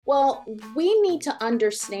Well, we need to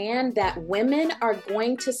understand that women are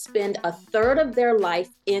going to spend a third of their life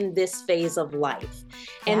in this phase of life.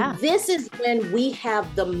 And this is when we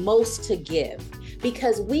have the most to give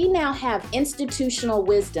because we now have institutional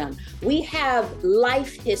wisdom. We have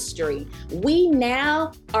life history. We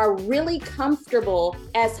now are really comfortable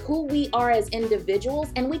as who we are as individuals,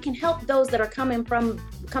 and we can help those that are coming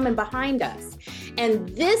behind us. And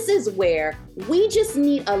this is where we just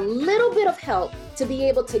need a little bit of help to be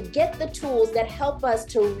able to get the tools that help us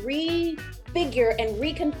to refigure and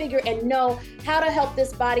reconfigure and know how to help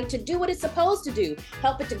this body to do what it's supposed to do.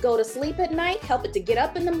 Help it to go to sleep at night, help it to get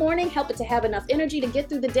up in the morning, help it to have enough energy to get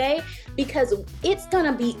through the day, because it's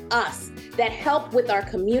gonna be us that help with our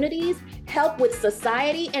communities, help with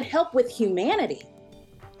society, and help with humanity.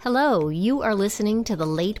 Hello, you are listening to the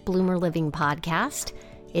Late Bloomer Living podcast.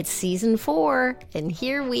 It's season 4, and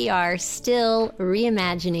here we are still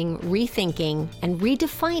reimagining, rethinking, and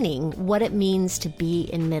redefining what it means to be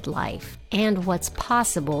in midlife and what's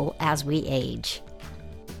possible as we age.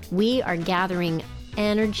 We are gathering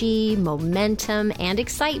energy, momentum, and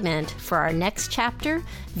excitement for our next chapter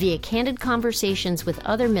via candid conversations with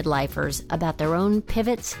other midlifers about their own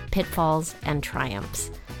pivots, pitfalls, and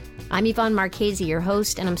triumphs. I'm Yvonne Marchese, your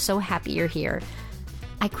host, and I'm so happy you're here.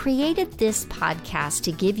 I created this podcast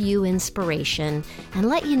to give you inspiration and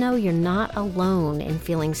let you know you're not alone in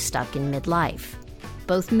feeling stuck in midlife.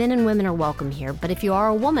 Both men and women are welcome here, but if you are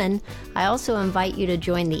a woman, I also invite you to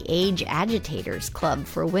join the Age Agitators Club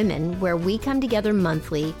for Women, where we come together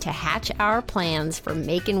monthly to hatch our plans for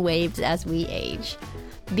making waves as we age.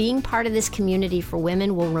 Being part of this community for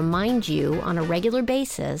women will remind you on a regular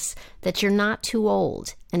basis that you're not too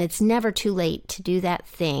old, and it's never too late to do that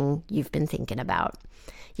thing you've been thinking about.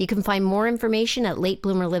 You can find more information at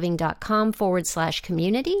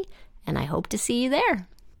latebloomerliving.com/community, and I hope to see you there.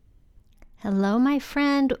 Hello, my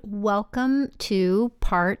friend. Welcome to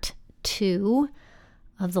part 2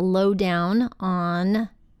 of the lowdown on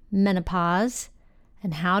menopause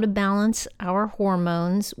and how to balance our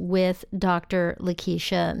hormones with Dr.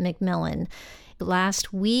 LaKeisha McMillan.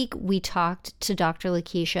 Last week, we talked to Dr.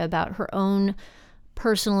 LaKeisha about her own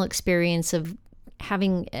personal experience of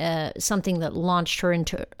having something that launched her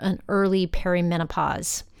into an early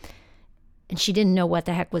perimenopause. And she didn't know what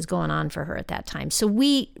the heck was going on for her at that time. So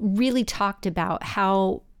we really talked about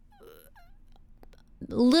how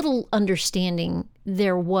little understanding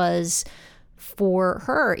there was for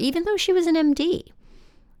her, even though she was an MD,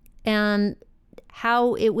 and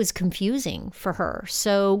how it was confusing for her.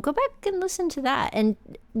 So go back and listen to that. And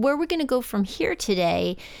where we're going to go from here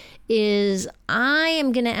today is I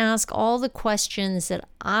am going to ask all the questions that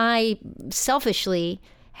I selfishly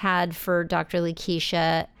had for Dr.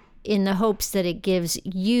 LaKeisha in the hopes that it gives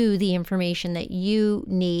you the information that you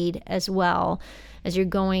need as well as you're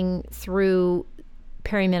going through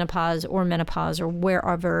perimenopause or menopause or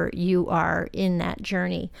wherever you are in that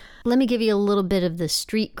journey. Let me give you a little bit of the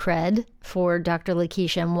street cred for Dr.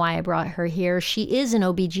 LaKeisha and why I brought her here. She is an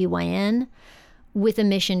OBGYN with a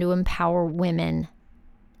mission to empower women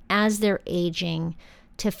as they're aging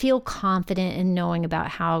to feel confident in knowing about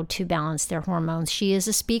how to balance their hormones. She is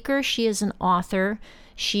a speaker. She is an author.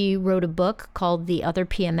 She wrote a book called The Other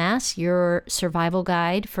PMS, Your Survival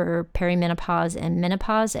Guide for Perimenopause and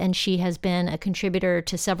Menopause, and she has been a contributor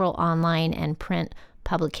to several online and print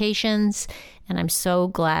publications, and I'm so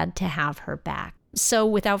glad to have her back. So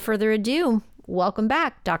without further ado, welcome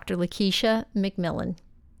back, Dr. LaKeisha McMillan.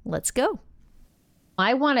 Let's go.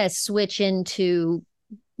 I want to switch into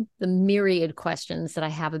the myriad questions that I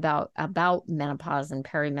have about menopause and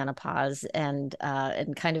perimenopause and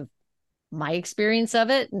kind of my experience of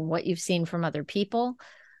it and what you've seen from other people.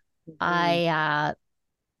 Mm-hmm.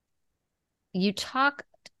 You talked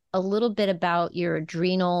a little bit about your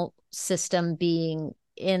adrenal system being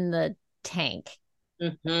in the tank.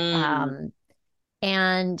 Mm-hmm.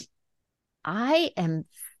 And I am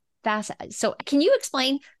fascinated. So can you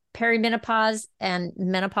explain perimenopause and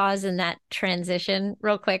menopause and that transition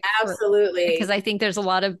real quick? Absolutely. Because I think there's a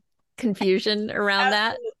lot of confusion around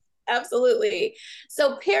that. Absolutely.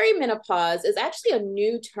 So perimenopause is actually a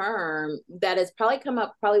new term that has probably come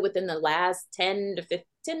up within the last 10 to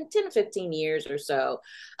 15 years or so.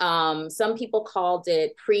 Some people called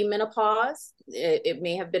it premenopause. It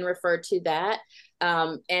may have been referred to that.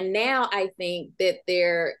 And now I think that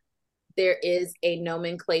there is a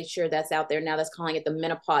nomenclature that's out there now that's calling it the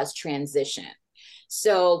menopause transition.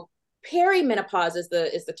 So perimenopause is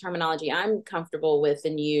the terminology I'm comfortable with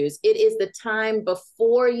and use. It is the time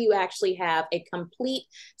before you actually have a complete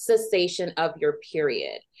cessation of your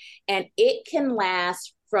period. And it can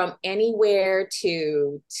last from anywhere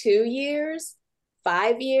to 2 years,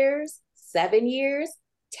 5 years, 7 years,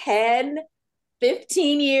 10,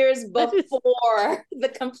 15 years before the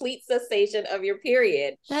complete cessation of your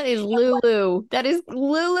period. That is Lulu. That is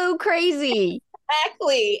Lulu crazy.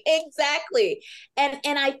 Exactly. And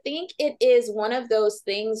I think it is one of those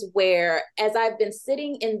things where, as I've been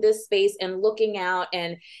sitting in this space and looking out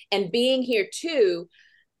and being here too,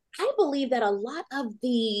 I believe that a lot of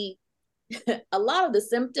the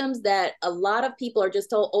symptoms that a lot of people are just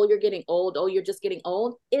told, oh, you're getting old, oh, you're just getting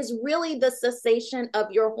old, is really the cessation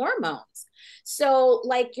of your hormones. So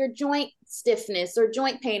like your joint stiffness or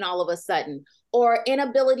joint pain all of a sudden, or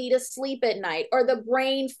inability to sleep at night, or the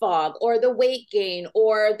brain fog, or the weight gain,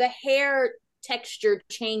 or the hair texture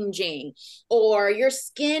changing, or your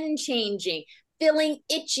skin changing, feeling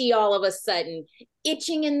itchy all of a sudden,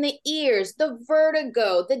 itching in the ears, the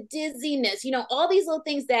vertigo, the dizziness, all these little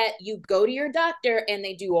things that you go to your doctor and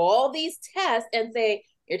they do all these tests and say,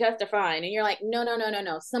 your tests are fine. And you're like, no, no, no, no,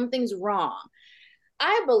 no, something's wrong.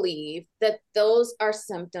 I believe that those are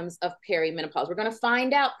symptoms of perimenopause. We're going to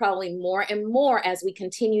find out probably more and more as we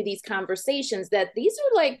continue these conversations that these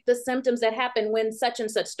are like the symptoms that happen when such and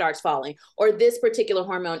such starts falling, or this particular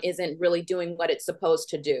hormone isn't really doing what it's supposed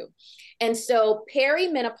to do. And so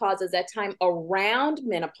perimenopause is that time around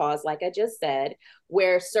menopause, like I just said,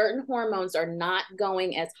 where certain hormones are not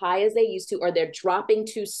going as high as they used to, or they're dropping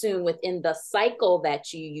too soon within the cycle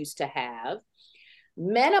that you used to have.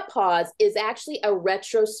 Menopause is actually a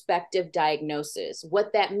retrospective diagnosis.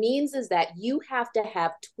 What that means is that you have to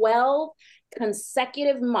have 12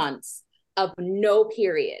 consecutive months of no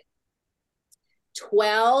period.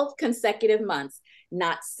 12 consecutive months,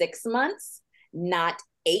 not 6 months, not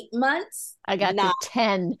 8 months. I got to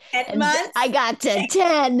 10. 10 months. I got to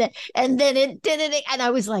 10. And then it did it. And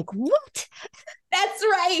I was like, what? That's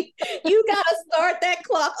right. You got to start that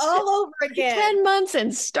clock all over again. 10 months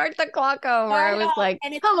and start the clock over. I was like,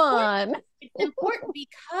 come on. It's important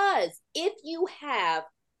because if you have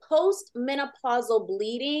postmenopausal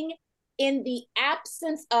bleeding in the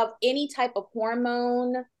absence of any type of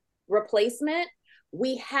hormone replacement,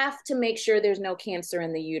 we have to make sure there's no cancer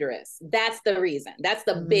in the uterus. That's the reason. That's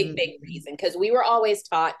the big reason, because we were always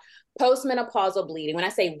taught postmenopausal bleeding. When I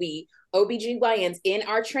say we, OBGYNs in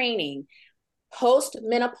our training,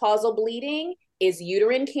 postmenopausal bleeding is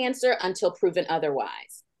uterine cancer until proven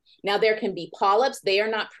otherwise. Now, there can be polyps. They are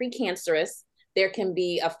not precancerous. There can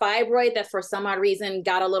be a fibroid that for some odd reason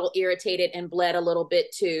got a little irritated and bled a little bit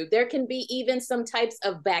too. There can be even some types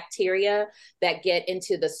of bacteria that get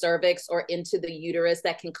into the cervix or into the uterus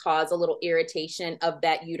that can cause a little irritation of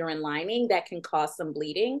that uterine lining that can cause some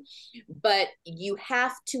bleeding. But you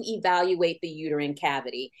have to evaluate the uterine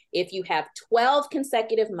cavity. If you have 12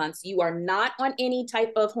 consecutive months, you are not on any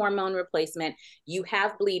type of hormone replacement, you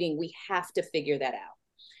have bleeding, we have to figure that out.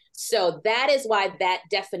 So that is why that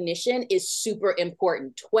definition is super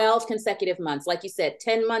important. 12 consecutive months. Like you said,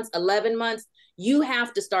 10 months, 11 months, you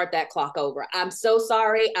have to start that clock over. I'm so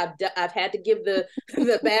sorry. I've had to give the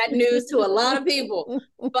bad news to a lot of people,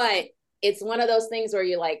 but it's one of those things where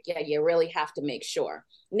you're like, yeah, you really have to make sure.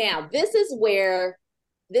 Now, this is where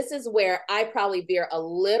I probably veer a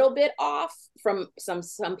little bit off from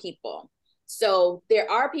some people. So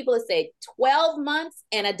there are people that say 12 months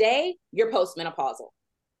and a day, you're postmenopausal.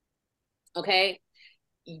 Okay.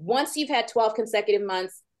 Once you've had 12 consecutive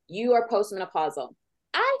months, you are postmenopausal.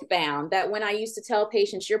 I found that when I used to tell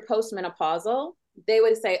patients you're postmenopausal, they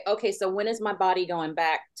would say, okay, so when is my body going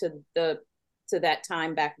back to that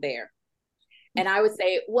time back there? And I would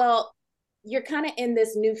say, well, you're kind of in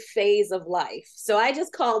this new phase of life. So I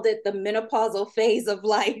just called it the menopausal phase of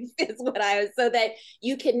life is what so that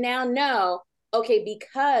you can now know, okay,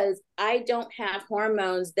 because I don't have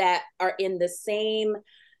hormones that are in the same,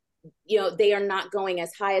 they are not going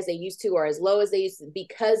as high as they used to or as low as they used to,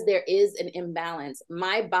 because there is an imbalance.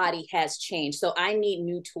 My body has changed. So I need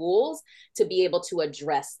new tools to be able to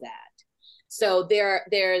address that. So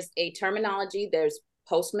there's a terminology, there's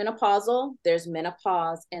postmenopausal, there's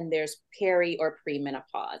menopause, and there's peri or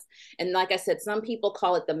premenopause. And like I said, some people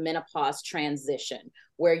call it the menopause transition,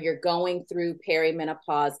 where you're going through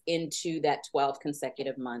perimenopause into that 12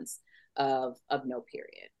 consecutive months of no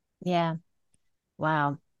period. Yeah.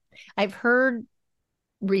 Wow. I've heard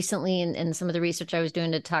recently in some of the research I was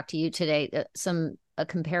doing to talk to you today, a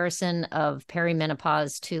comparison of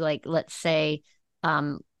perimenopause to, like, let's say,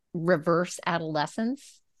 reverse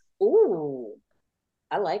adolescence. Ooh,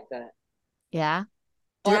 I like that. Yeah.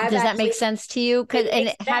 Does that make sense to you?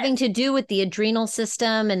 And having to do with the adrenal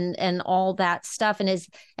system and all that stuff. And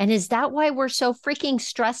is that why we're so freaking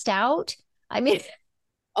stressed out? I mean,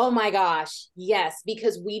 oh my gosh, yes,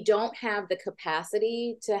 because we don't have the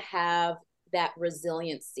capacity to have that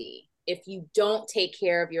resiliency if you don't take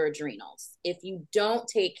care of your adrenals, if you don't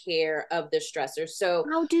take care of the stressors. So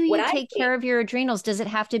how do what you I take think, care of your adrenals? Does it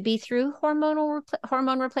have to be through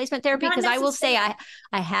hormone replacement therapy? not Because I will say necessarily.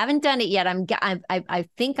 I haven't done it yet. I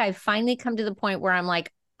think I've finally come to the point where I'm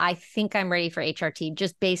like, I think I'm ready for HRT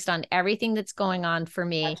just based on everything that's going on for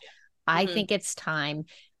me. Gotcha. I Mm-hmm. think it's time.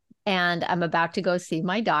 And I'm about to go see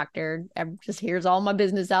my doctor. I'm just here's all my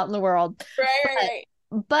business out in the world. Right.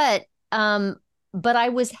 But but I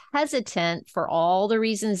was hesitant for all the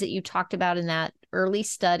reasons that you talked about in that early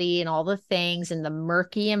study and all the things and the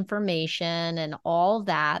murky information and all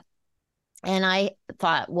that. And I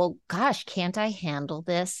thought, well, gosh, can't I handle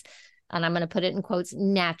this? And I'm going to put it in quotes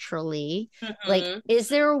naturally. Like, Mm-hmm. is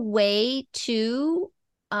there a way to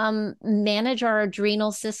manage our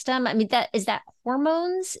adrenal system? I mean, that is that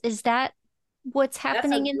hormones? Is that what's That's a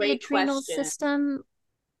happening in the great adrenal question. system?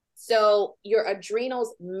 So your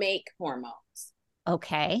adrenals make hormones.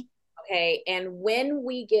 Okay. Okay. And when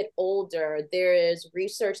we get older, there is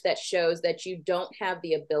research that shows that you don't have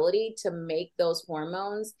the ability to make those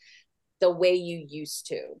hormones the way you used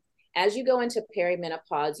to. As you go into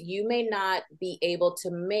perimenopause, you may not be able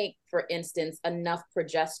to make, for instance, enough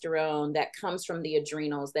progesterone that comes from the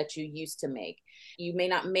adrenals that you used to make. You may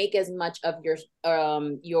not make as much of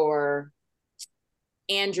your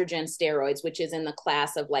androgen steroids, which is in the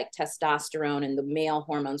class of like testosterone and the male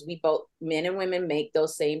hormones. We both, men and women, make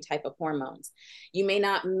those same type of hormones. You may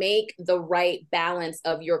not make the right balance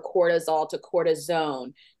of your cortisol to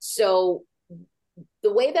cortisone. So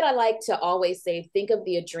the way that I like to always say, think of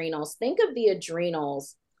the adrenals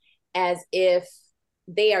as if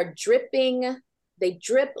they are dripping, they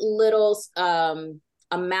drip little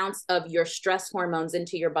amounts of your stress hormones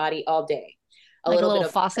into your body all day. A Like a little bit little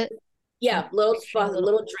of, faucet. yeah, little Picture a little.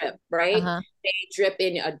 little drip, right? Uh-huh. They drip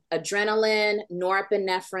in adrenaline,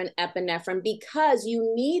 norepinephrine, epinephrine, because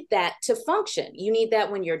you need that to function. You need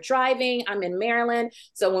that when you're driving. I'm in Maryland,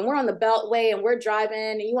 so when we're on the Beltway and we're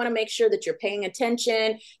driving, you want to make sure that you're paying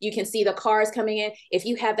attention. You can see the cars coming in. If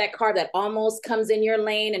you have that car that almost comes in your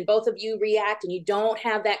lane and both of you react and you don't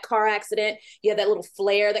have that car accident, you have that little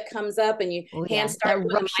flare that comes up and you Oh hands yeah, start that doing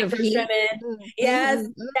the rush of heat. micro. Yes,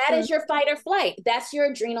 that is your fight or flight. That's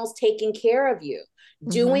your adrenals taking care of you, Mm-hmm.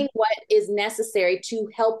 doing what is necessary to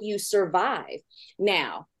help you survive.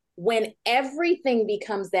 Now, when everything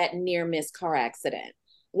becomes that near miss car accident,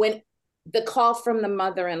 when the call from the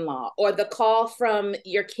mother-in-law or the call from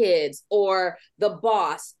your kids or the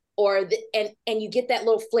boss or and you get that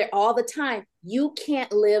little flare all the time, you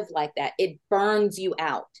can't live like that. It burns you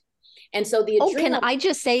out. And so the Oh, can adrenal. I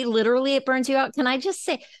just say literally it burns you out? Can I just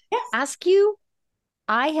say, Yes. ask you?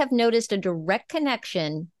 I have noticed a direct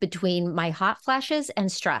connection between my hot flashes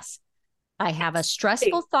and stress. I have a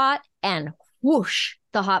stressful thought and whoosh,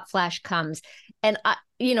 the hot flash comes. And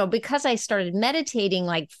because I started meditating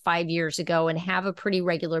like 5 years ago and have a pretty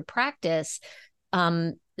regular practice,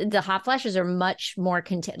 the hot flashes are much more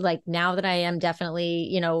like now that I am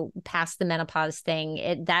definitely, past the menopause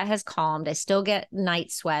thing, that has calmed. I still get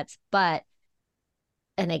night sweats, but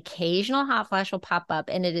an occasional hot flash will pop up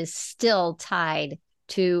and it is still tied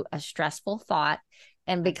to a stressful thought.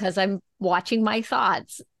 And because I'm watching my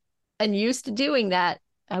thoughts and used to doing that,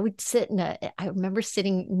 I would I remember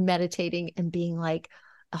sitting meditating and being like,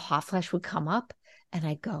 a hot flash would come up and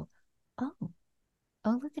I'd go, oh,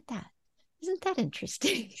 look at that. Isn't that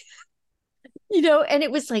interesting? And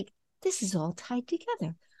it was like, this is all tied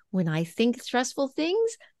together. When I think stressful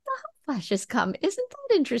things, the hot flashes come. Isn't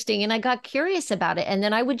that interesting? And I got curious about it. And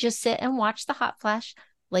then I would just sit and watch the hot flash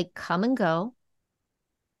like come and go.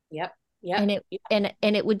 Yep. Yep. And it Yep.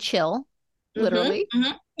 and it would chill, literally. Mm-hmm,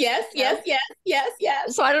 mm-hmm. Yes, yes, yes,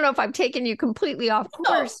 yes. So I don't know if I'm taking you completely off No,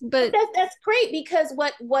 course, but but that's great because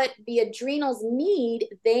what the adrenals need,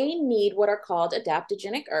 they need what are called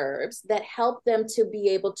adaptogenic herbs that help them to be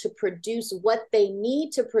able to produce what they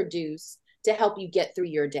need to produce to help you get through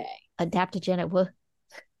your day. adaptogenic. What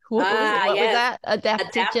was it? Ah, What was yes, that?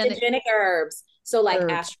 Adaptogenic adaptogenic herbs. So like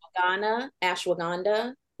herbs.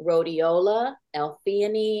 ashwagandha, rhodiola,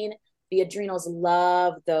 L-theanine. The adrenals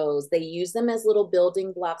love those. They use them as little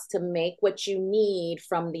building blocks to make what you need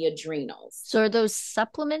from the adrenals. So are those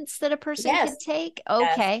supplements that a person Yes, could take?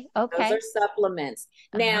 yes, Okay, those okay. are supplements.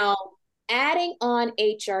 Uh-huh. Now, adding on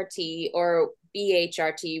HRT or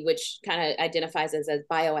BHRT, which kind of identifies as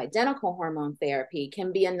bioidentical hormone therapy,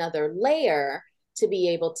 can be another layer to be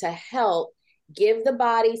able to help give the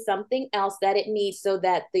body something else that it needs so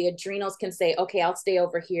that the adrenals can say, okay, I'll stay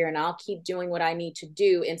over here and I'll keep doing what I need to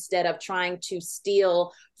do instead of trying to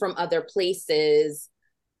steal from other places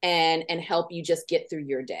and help you just get through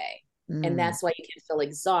your day. And that's why you can feel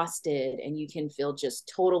exhausted and you can feel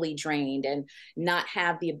just totally drained and not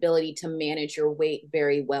have the ability to manage your weight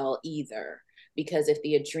very well either. Because if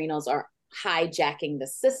the adrenals are hijacking the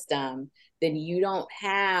system, then you don't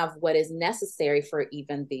have what is necessary for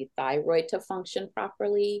even the thyroid to function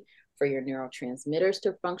properly, for your neurotransmitters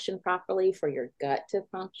to function properly, for your gut to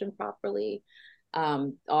function properly.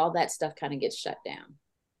 All that stuff kind of gets shut down.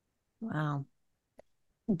 Wow.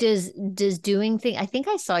 Does doing thing, I think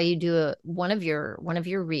I saw you do one of your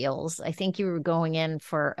reels. I think you were going in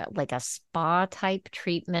for like a spa type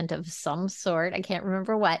treatment of some sort. I can't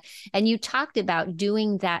remember what. And you talked about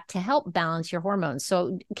doing that to help balance your hormones.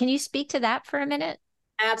 So can you speak to that for a minute?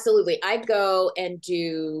 Absolutely. I go and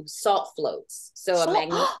do salt floats. So a Salt.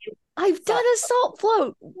 magnesium I've done salt a salt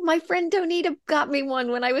float. My friend Donita got me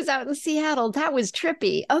one when I was out in Seattle. That was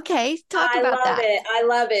trippy. Okay, talk I about love that. it. I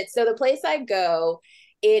love it. So the place I go,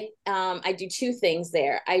 I do two things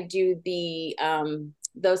there. I do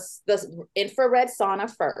those infrared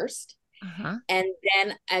sauna first. Uh-huh.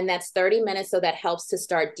 And that's 30 minutes. So that helps to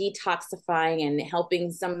start detoxifying and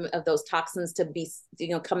helping some of those toxins to be,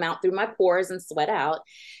 come out through my pores and sweat out.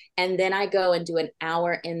 And then I go and do an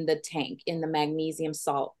hour in the tank, in the magnesium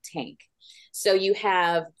salt tank. So you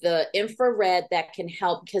have the infrared that can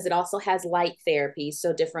help because it also has light therapy.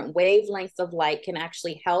 So different wavelengths of light can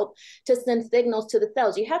actually help to send signals to the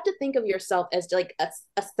cells. You have to think of yourself as like a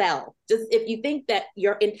cell. Just if you think that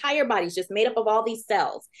your entire body is just made up of all these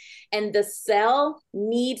cells, and the cell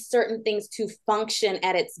needs certain things to function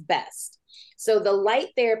at its best. So the light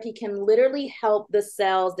therapy can literally help the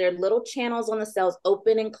cells, their little channels on the cells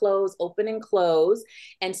open and close, open and close.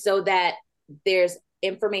 And so that there's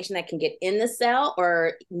information that can get in the cell,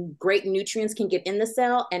 or great nutrients can get in the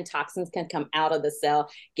cell, and toxins can come out of the cell,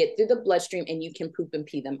 get through the bloodstream, and you can poop and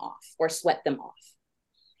pee them off or sweat them off.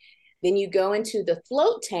 Then you go into the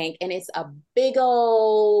float tank, and it's a big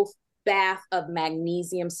old bath of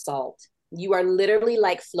magnesium salt. You are literally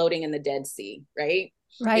like floating in the Dead Sea, right?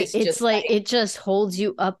 Right. It's like it just holds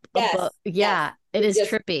you up yes, above. yes. Yeah, it You're is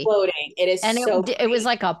just trippy. floating. It is And so it was great.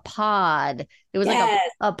 like a pod. It was like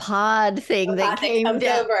Yes, a pod thing the that pot that came comes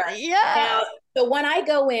down. over. Yeah. Now, the one I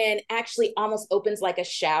go in actually almost opens like a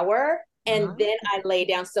shower, and Oh, then I lay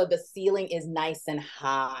down so the ceiling is nice and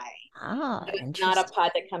high. oh, So it's not a interesting.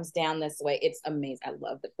 pod that comes down this way. It's amazing. I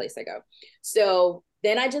love the place I go. So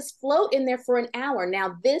then I just float in there for an hour.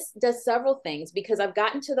 Now, this does several things because I've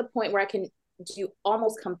gotten to the point where I can do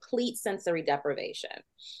almost complete sensory deprivation.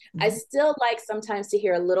 I Mhm. still like sometimes to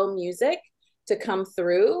hear a little music to come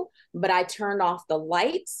through, but I turned off the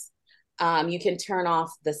lights. You can turn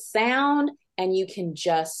off the sound and you can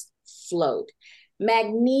just float.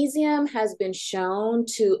 Magnesium has been shown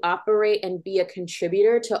to operate and be a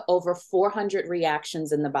contributor to over 400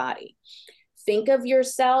 reactions in the body. Think of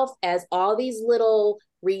yourself as all these little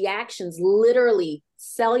reactions, literally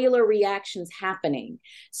cellular reactions happening.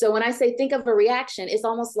 So when I say think of a reaction, it's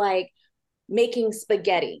almost like making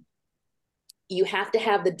spaghetti. You have to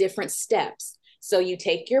have the different steps. So you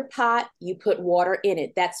take your pot, you put water in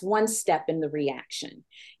it. That's one step in the reaction.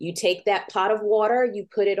 You take that pot of water, you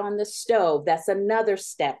put it on the stove. That's another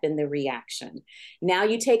step in the reaction. Now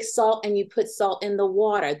you take salt and you put salt in the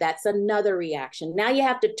water. That's another reaction. Now you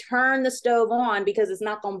have to turn the stove on because it's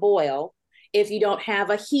not going to boil if you don't have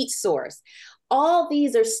a heat source. All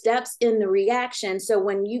these are steps in the reaction. So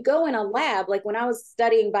when you go in a lab, like when I was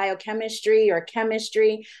studying biochemistry or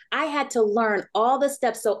chemistry, I had to learn all the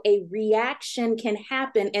steps so a reaction can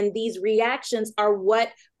happen. And these reactions are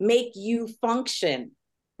what make you function.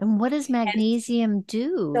 And what does And magnesium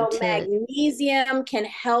do so to? magnesium can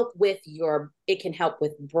help with it can help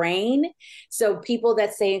with brain. So people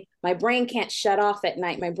that say, my brain can't shut off at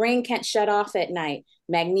night, my brain can't shut off at night.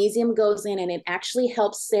 Magnesium goes in and it actually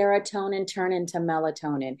helps serotonin turn into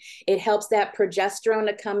melatonin. It helps that progesterone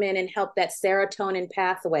to come in and help that serotonin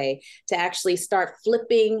pathway to actually start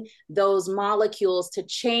flipping those molecules to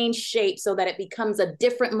change shape so that it becomes a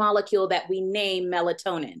different molecule that we name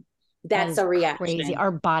melatonin. That That's is a crazy. reaction.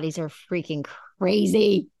 Our bodies are freaking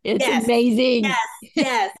crazy. It's Yes, amazing.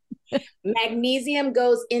 yes, yes. Magnesium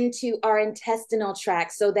goes into our intestinal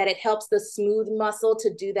tract so that it helps the smooth muscle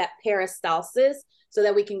to do that peristalsis so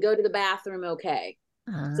that we can go to the bathroom okay.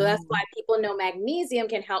 So that's why Um, people know magnesium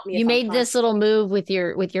can help me if you I'm made this little constipated. move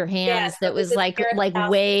with your Yeah, hands so that this was is like peristalsis.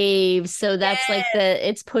 waves. So that's like Yes,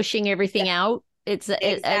 it's pushing everything yes, out. It's it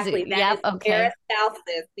as it, exactly. That yep, is okay.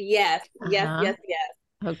 peristalsis. Yes, yes, Uh-huh. yes, yes.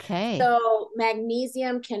 Okay. So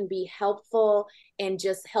magnesium can be helpful in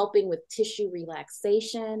just helping with tissue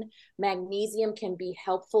relaxation. Magnesium can be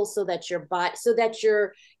helpful so that your body, so that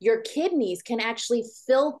your kidneys can actually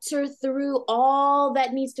filter through all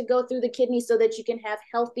that needs to go through the kidneys so that you can have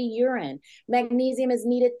healthy urine. Magnesium is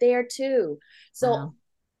needed there too. So Wow.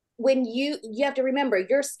 when you have to remember,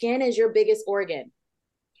 your skin is your biggest organ,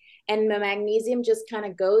 and the magnesium just kind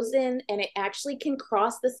of goes in and it actually can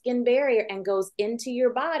cross the skin barrier and goes into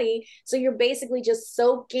your body. So you're basically just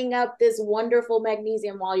soaking up this wonderful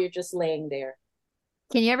magnesium while you're just laying there.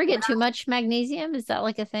 Can you ever get too much magnesium? Is that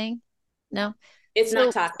like a thing? No, No. it's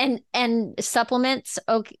not So toxic. and supplements,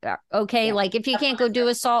 okay, okay. Yeah. Like if you can't go do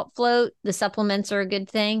a salt float, the supplements are a good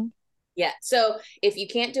thing. Yeah. So if you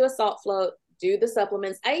can't do a salt float, do the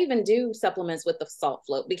supplements. I even do supplements with the salt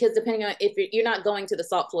float because depending on if you're not going to the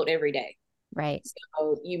salt float every day. Right.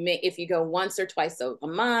 So you may, if you go once or twice a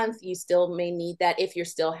month, you still may need that if you're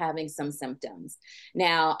still having some symptoms.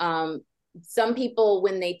 Now, some people,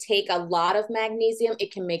 when they take a lot of magnesium,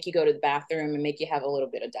 it can make you go to the bathroom and make you have a little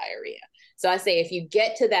bit of diarrhea. So I say, if you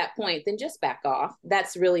get to that point, then just back off.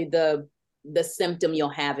 That's really the symptom you'll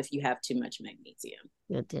have if you have too much magnesium.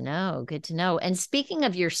 Good to know. Good to know. And speaking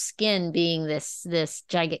of your skin being this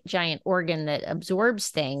giant organ that absorbs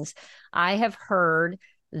things, I have heard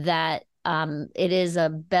that it is a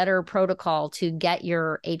better protocol to get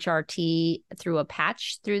your HRT through a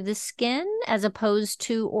patch through the skin as opposed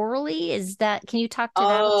to orally. Is that, can you talk to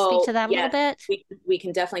that, speak Oh, to that a little yes, bit? we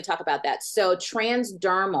can definitely talk about that. So,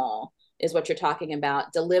 transdermal is what you're talking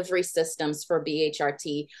about. Delivery systems for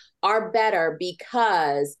BHRT are better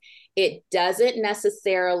because it doesn't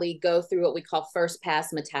necessarily go through what we call first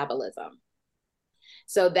pass metabolism.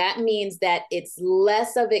 So that means that it's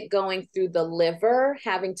less of it going through the liver,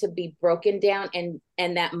 having to be broken down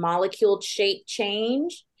and that molecule shape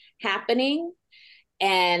change happening,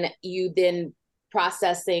 and you then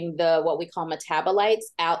processing the what we call metabolites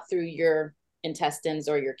out through your intestines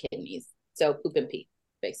or your kidneys. So poop and pee,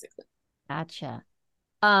 basically. Gotcha.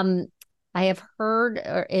 Um, I have heard,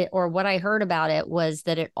 or what I heard about it was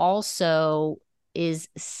that it also is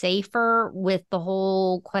safer with the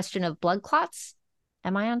whole question of blood clots.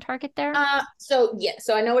 Am I on target there? So yeah,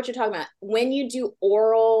 so I know what you're talking about. When you do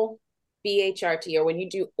oral BHRT or when you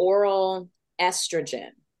do oral estrogen,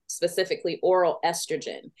 specifically oral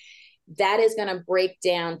estrogen, that is going to break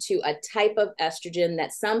down to a type of estrogen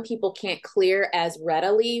that some people can't clear as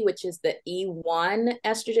readily, which is the E1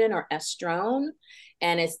 estrogen or estrone.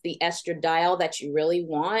 And it's the estradiol that you really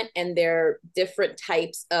want. And there are different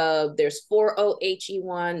types of, there's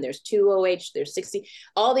 4-OHE1, there's 2-OH, there's 60,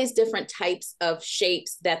 all these different types of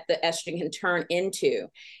shapes that the estrogen can turn into.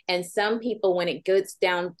 And some people, when it goes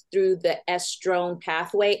down through the estrone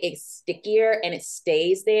pathway, it's stickier and it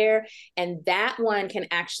stays there. And that one can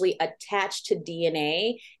actually attach to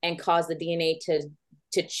DNA and cause the DNA to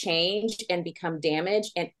change and become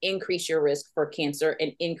damaged and increase your risk for cancer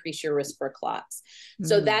and increase your risk for clots.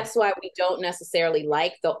 So that's why we don't necessarily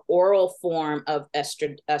like the oral form of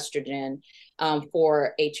estrogen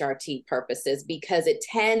for HRT purposes, because it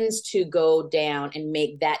tends to go down and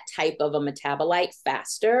make that type of a metabolite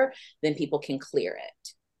faster than people can clear it.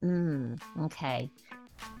 Okay.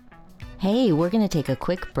 Hey, we're going to take a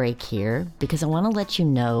quick break here because I want to let you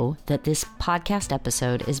know that this podcast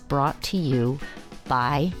episode is brought to you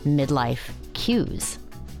by Midlife Cues.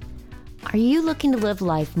 Are you looking to live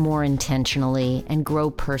life more intentionally and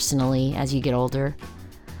grow personally as you get older?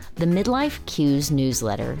 The Midlife Cues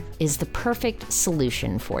newsletter is the perfect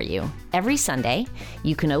solution for you. Every Sunday,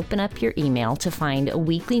 you can open up your email to find a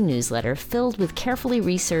weekly newsletter filled with carefully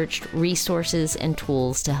researched resources and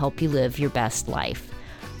tools to help you live your best life.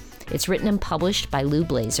 It's written and published by Lou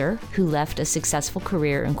Blazer, who left a successful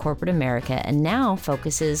career in corporate America and now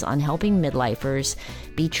focuses on helping midlifers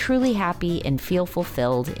be truly happy and feel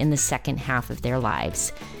fulfilled in the second half of their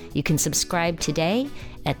lives. You can subscribe today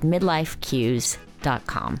at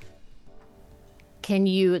midlifecues.com. Can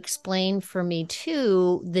you explain for me,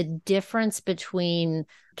 too, the difference between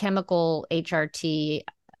chemical HRT,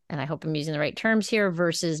 and I hope I'm using the right terms here,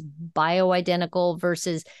 versus bioidentical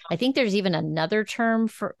versus, I think there's even another term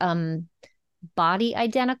for body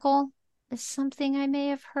identical is something I may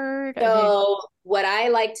have heard. So what I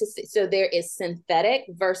like to see, so there is synthetic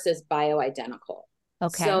versus bioidentical.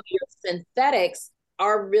 Okay. So your synthetics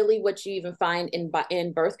are really what you even find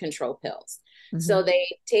in birth control pills. So they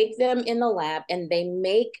take them in the lab and they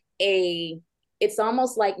make it's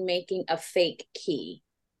almost like making a fake key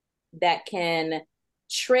that can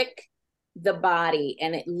trick the body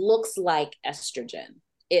and it looks like estrogen.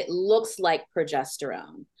 it looks like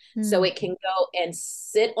progesterone. So it can go and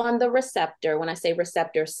sit on the receptor. When I say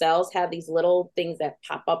receptor, cells have these little things that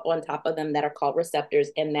pop up on top of them that are called receptors,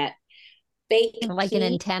 and that fake Like an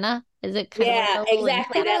antenna? Is it kind of like yeah, a little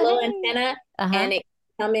exactly, antenna? that little Hey. antenna, and it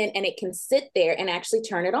can come in and it can sit there and actually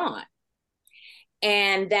turn it on.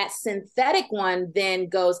 And that synthetic one then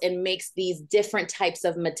goes and makes these different types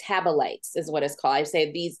of metabolites, is what it's called. I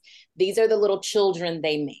say these are the little children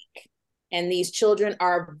they make. And these children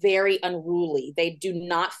are very unruly. They do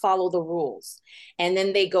not follow the rules. And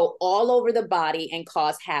then they go all over the body and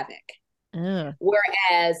cause havoc.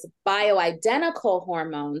 Whereas bioidentical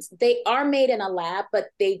hormones, they are made in a lab, but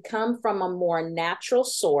they come from a more natural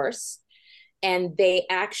source, and they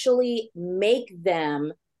actually make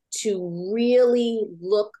them to really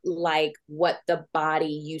look like what the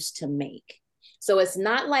body used to make. So it's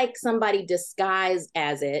not like somebody disguised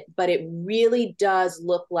as it, but it really does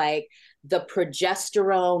look like the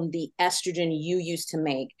progesterone, the estrogen you used to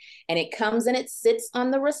make. And it comes and it sits on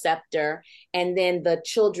the receptor. And then the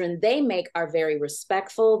children they make are very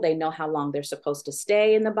respectful. They know how long they're supposed to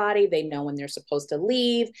stay in the body. They know when they're supposed to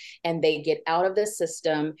leave, and they get out of the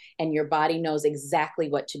system, and your body knows exactly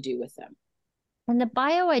what to do with them. And the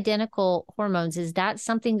bioidentical hormones, is that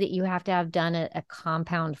something that you have to have done at a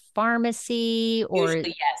compound pharmacy or Usually,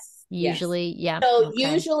 yes. Yes. usually? Yeah. So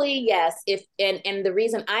Okay. usually, yes. If and the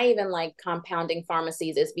reason I even like compounding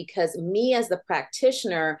pharmacies is because me as the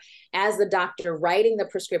practitioner, as the doctor writing the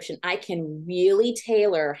prescription, I can really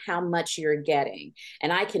tailor how much you're getting.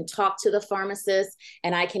 And I can talk to the pharmacist,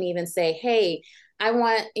 and I can even say, hey, I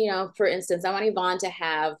want, for instance, I want Yvonne to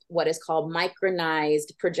have what is called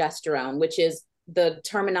micronized progesterone, which is the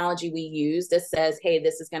terminology we use that says, hey,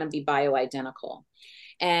 this is going to be bioidentical.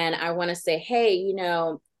 And I want to say, hey,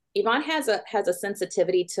 Yvonne has a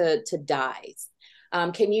sensitivity to dyes.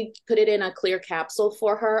 Can you put it in a clear capsule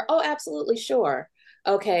for her? Oh, absolutely, sure.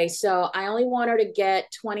 Okay, so I only want her to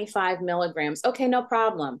get 25 milligrams. Okay, no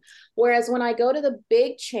problem. Whereas when I go to the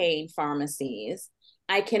big chain pharmacies,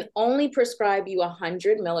 I can only prescribe you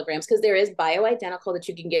 100 milligrams because there is bioidentical that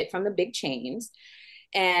you can get from the big chains.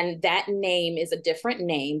 And that name is a different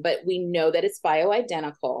name, but we know that it's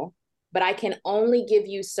bioidentical. But I can only give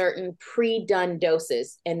you certain pre-done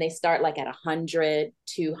doses, and they start like at 100,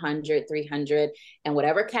 200, 300, and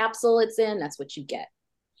whatever capsule it's in, that's what you get.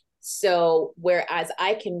 So whereas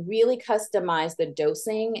I can really customize the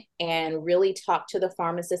dosing and really talk to the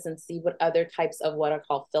pharmacist and see what other types of what are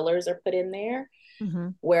called fillers are put in there,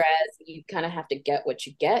 whereas you kind of have to get what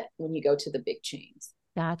you get when you go to the big chains.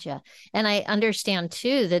 Gotcha. And I understand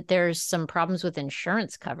too that there's some problems with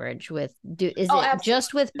insurance coverage is Oh, it just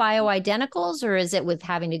absolutely. with bioidenticals, or is it with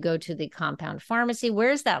having to go to the compound pharmacy?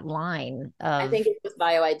 Where's that line I of think it's with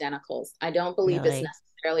bioidenticals. I don't believe it's really?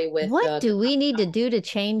 necessarily with What the do we need to do to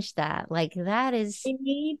change that? Like that is we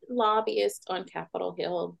need lobbyists on Capitol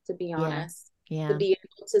Hill, to be yeah. honest, to Yeah. be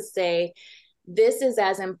able to say, this is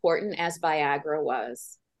as important as Viagra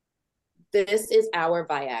was. This is our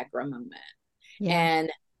Viagra moment. Yeah.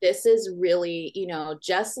 And this is really,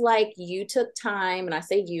 just like you took time, and I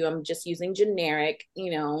say you, I'm just using generic,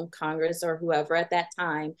 Congress or whoever at that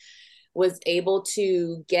time was able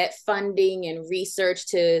to get funding and research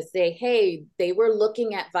to say, hey, they were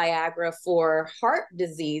looking at Viagra for heart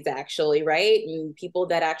disease, actually, right? And people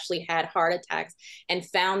that actually had heart attacks, and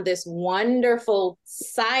found this wonderful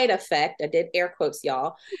side effect. I did air quotes,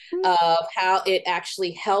 y'all, of how it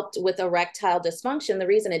actually helped with erectile dysfunction. The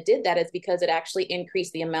reason it did that is because it actually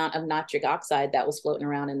increased the amount of nitric oxide that was floating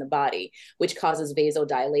around in the body, which causes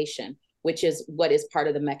vasodilation, which is what is part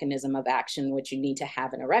of the mechanism of action, which you need to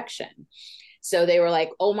have an erection. So they were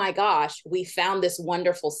like, oh my gosh, we found this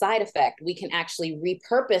wonderful side effect. We can actually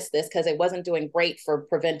repurpose this because it wasn't doing great for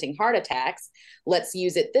preventing heart attacks. Let's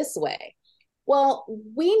use it this way. Well,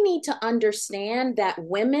 we need to understand that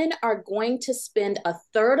women are going to spend a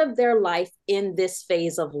third of their life in this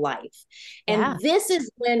phase of life. Yeah. And this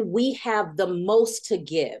is when we have the most to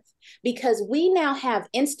give, because we now have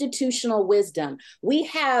institutional wisdom. We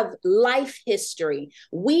have life history.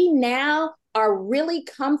 We now are really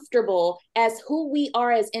comfortable as who we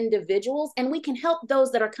are as individuals, and we can help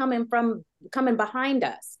those that are coming behind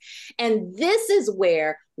us. And this is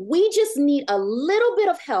where we just need a little bit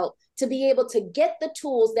of help to be able to get the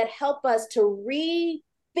tools that help us to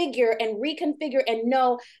refigure and reconfigure and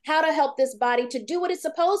know how to help this body to do what it's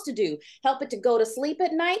supposed to do. Help it to go to sleep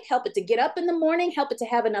at night, help it to get up in the morning, help it to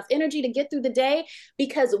have enough energy to get through the day,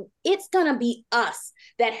 because it's going to be us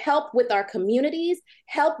that help with our communities,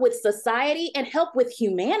 help with society, and help with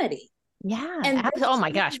humanity. Yeah. And Oh my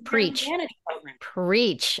gosh, preach.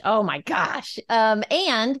 Preach. Oh my gosh.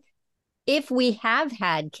 And if we have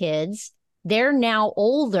had kids, they're now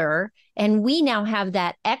older, and we now have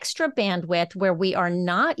that extra bandwidth where we are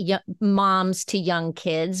not moms to young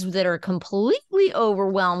kids that are completely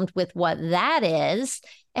overwhelmed with what that is.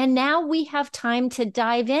 And now we have time to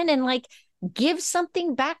dive in and like give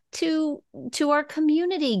something back to our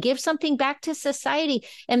community, give something back to society.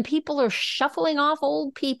 And people are shuffling off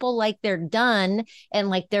old people like they're done and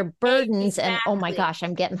like they're burdens. Exactly. And oh my gosh,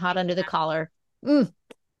 I'm getting hot under the collar.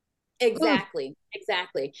 Exactly.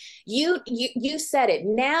 Exactly. You said it.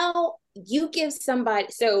 Now you give somebody,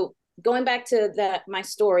 so going back to my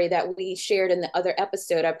story that we shared in the other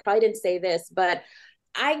episode, I probably didn't say this, but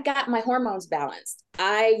I got my hormones balanced.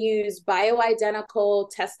 I use bioidentical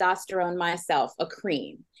testosterone myself, a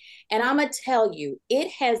cream. And I'm going to tell you,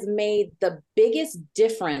 it has made the biggest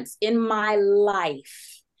difference in my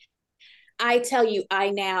life. I tell you, I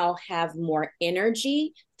now have more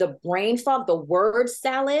energy. The brain fog, the word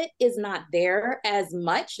salad is not there as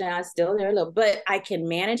much. Now it's still there a little, but I can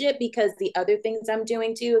manage it because the other things I'm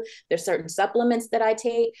doing too, there's certain supplements that I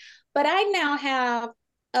take. But I now have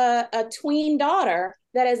a tween daughter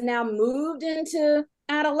that has now moved into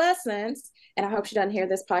adolescence, and I hope she doesn't hear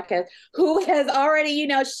this podcast, who has already,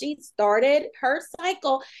 she started her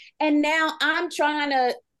cycle. And now I'm trying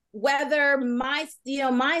to weather my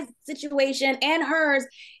situation and hers.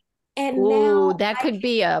 And ooh, now that could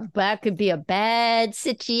be a bad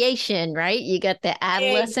situation, right? You got the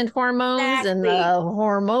adolescent hormones and the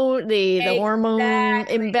hormone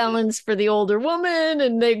exactly. imbalance for the older woman,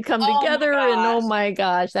 and they come Oh my together, and oh gosh. my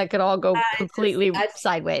goch, that could all go completely I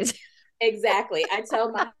sideways. exactly. I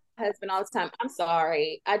tell my husband all the time, I'm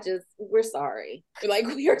sorry. We're sorry. Like,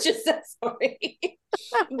 we're just so sorry.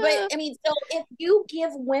 But I mean, so if you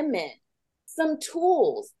give women some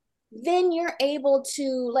tools, then you're able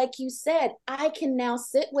to, like you said, I can now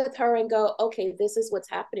sit with her and go, okay, this is what's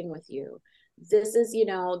happening with you. This is,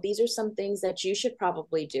 these are some things that you should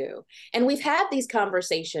probably do. And we've had these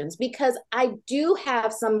conversations because I do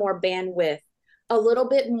have some more bandwidth, a little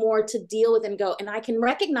bit more to deal with and go, and I can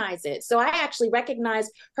recognize it. So I actually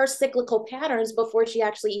recognized her cyclical patterns before she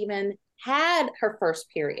actually even had her first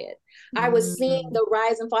period. I was seeing Mm. the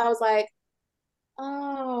rise and fall. I was like,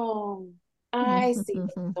 oh, I see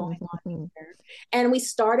what's going on here. And we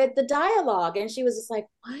started the dialogue, and she was just like,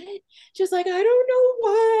 what? She was like, I don't know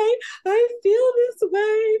why I feel this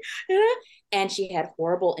way. And she had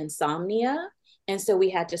horrible insomnia. And so we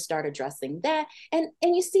had to start addressing that. And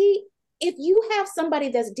you see, if you have somebody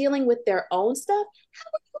that's dealing with their own stuff, how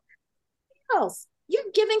are you else? You're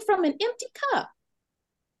giving from an empty cup.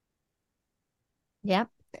 Yep.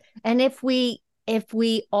 And if we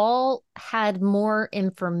all had more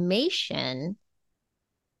information,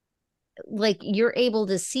 like you're able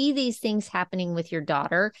to see these things happening with your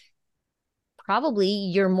daughter, probably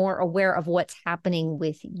you're more aware of what's happening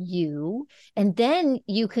with you. And then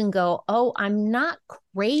you can go, oh, I'm not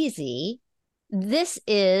crazy. This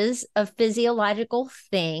is a physiological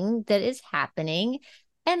thing that is happening,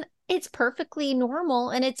 and it's perfectly normal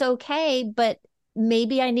and it's okay. But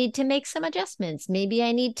maybe I need to make some adjustments. Maybe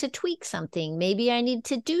I need to tweak something. Maybe I need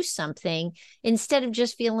to do something, instead of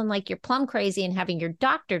just feeling like you're plumb crazy and having your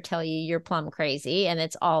doctor tell you you're plumb crazy and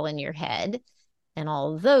it's all in your head and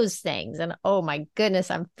all those things. And oh my goodness,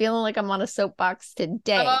 I'm feeling like I'm on a soapbox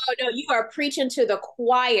today. Oh, no, you are preaching to the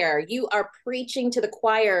choir. You are preaching to the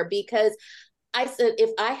choir, because I said,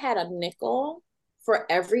 if I had a nickel for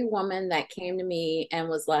every woman that came to me and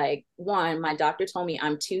was like, one, my doctor told me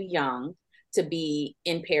I'm too young to be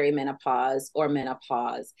in perimenopause or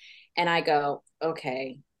menopause. And I go,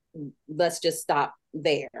 okay, let's just stop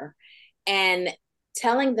there. And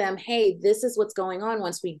telling them, hey, this is what's going on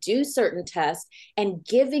once we do certain tests, and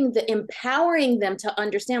empowering them to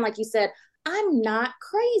understand, like you said, I'm not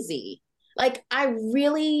crazy. Like, I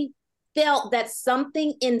really felt that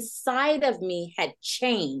something inside of me had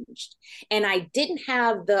changed, and I didn't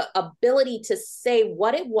have the ability to say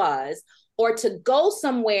what it was, or to go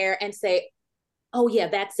somewhere and say, oh yeah,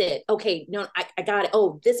 that's it. Okay, no, I got it.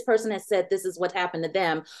 Oh, this person has said this is what happened to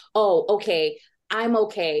them. Oh, okay, I'm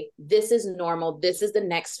okay. This is normal. This is the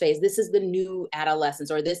next phase. This is the new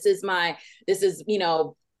adolescence, or this is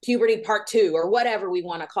puberty part 2, or whatever we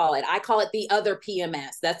want to call it. I call it the other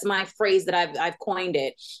PMS. That's my phrase that I've coined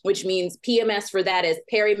it, which means PMS for that is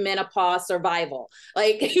perimenopause survival.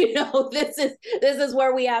 Like, this is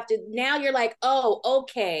where we have to, now you're like, oh,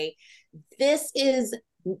 okay, this is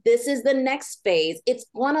This is the next phase. It's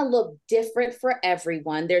going to look different for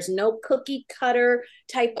everyone. There's no cookie cutter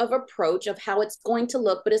type of approach of how it's going to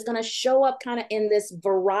look, but it's going to show up kind of in this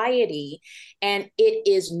variety. And it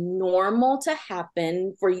is normal to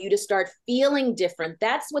happen for you to start feeling different.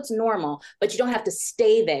 That's what's normal, but you don't have to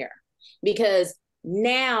stay there, because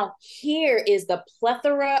now here is the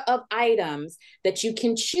plethora of items that you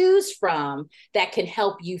can choose from that can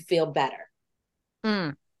help you feel better.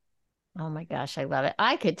 Mm. Oh my gosh, I love it.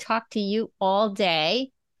 I could talk to you all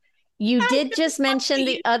day. You did just mention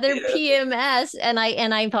the other PMS, and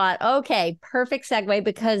I thought, okay, perfect segue,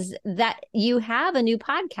 because that you have a new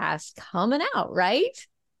podcast coming out, right?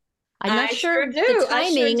 I'm not sure the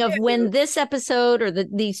timing of when this episode or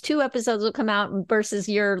these two episodes will come out versus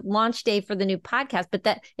your launch day for the new podcast, but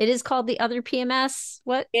that it is called The Other PMS.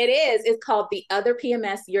 What? It is. It's called The Other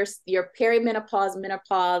PMS, your perimenopause,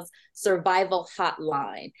 menopause survival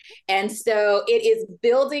hotline. And so it is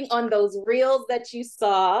building on those reels that you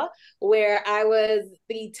saw where I was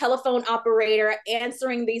the telephone operator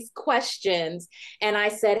answering these questions. And I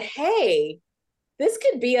said, hey, this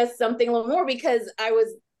could be something a little more, because I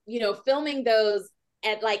was filming those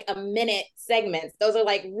at like a minute segments. Those are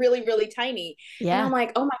like really, really tiny. Yeah. And I'm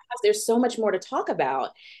like, oh my gosh, there's so much more to talk about.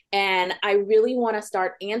 And I really want to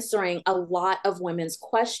start answering a lot of women's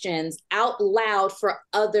questions out loud for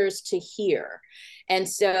others to hear. And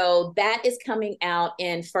so that is coming out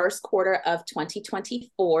in first quarter of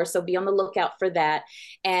 2024. So be on the lookout for that.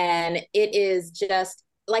 And it is just,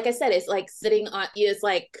 like I said, it's like sitting on, it's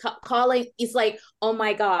like calling, it's like, oh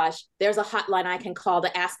my gosh, there's a hotline I can call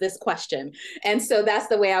to ask this question. And so that's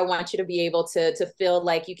the way I want you to be able to feel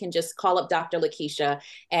like you can just call up Dr. LaKeisha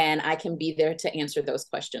and I can be there to answer those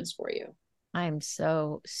questions for you. I'm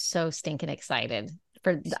so stinking excited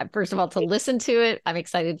for, first of all, to listen to it. I'm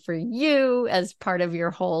excited for you as part of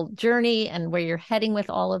your whole journey and where you're heading with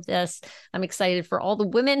all of this. I'm excited for all the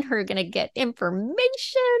women who are going to get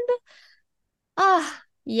information.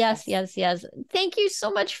 Yes. Thank you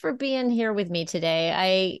so much for being here with me today.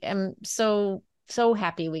 I am so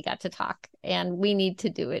happy we got to talk, and we need to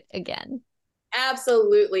do it again.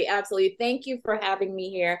 Absolutely. Thank you for having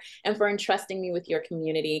me here and for entrusting me with your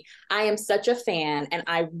community. I am such a fan, and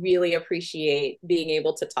I really appreciate being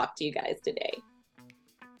able to talk to you guys today.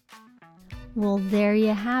 Well, there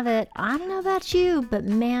you have it. I don't know about you, but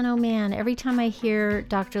man, oh man, every time I hear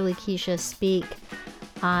Dr. LaKeisha speak,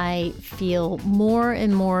 I feel more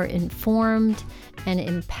and more informed and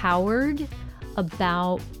empowered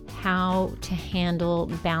about how to handle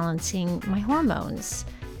balancing my hormones.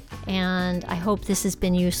 And I hope this has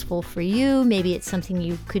been useful for you. Maybe it's something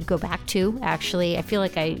you could go back to. Actually, I feel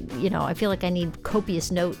like I need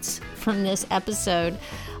copious notes from this episode.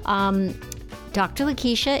 Dr.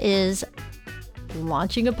 LaKeisha is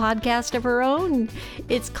launching a podcast of her own.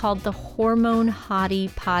 It's called the Hormone Hottie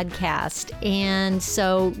Podcast. And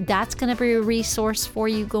so that's going to be a resource for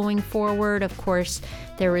you going forward. Of course,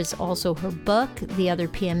 there is also her book, The Other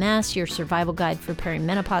PMS, Your Survival Guide for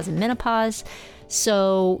Perimenopause and Menopause.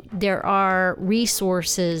 So there are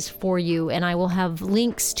resources for you, and I will have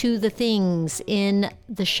links to the things in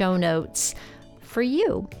the show notes for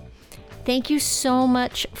you. Thank you so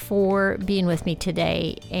much for being with me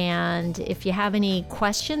today. And if you have any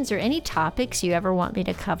questions or any topics you ever want me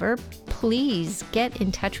to cover, please get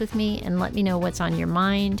in touch with me and let me know what's on your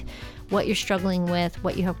mind, what you're struggling with,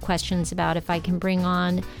 what you have questions about. If I can bring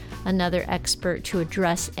on another expert to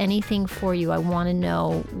address anything for you, I want to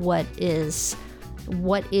know what is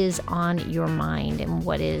on your mind and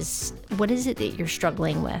what is it that you're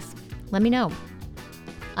struggling with. Let me know.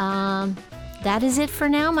 That is it for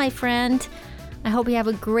now, my friend. I hope you have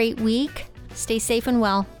a great week. Stay safe and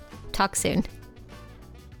well. Talk soon.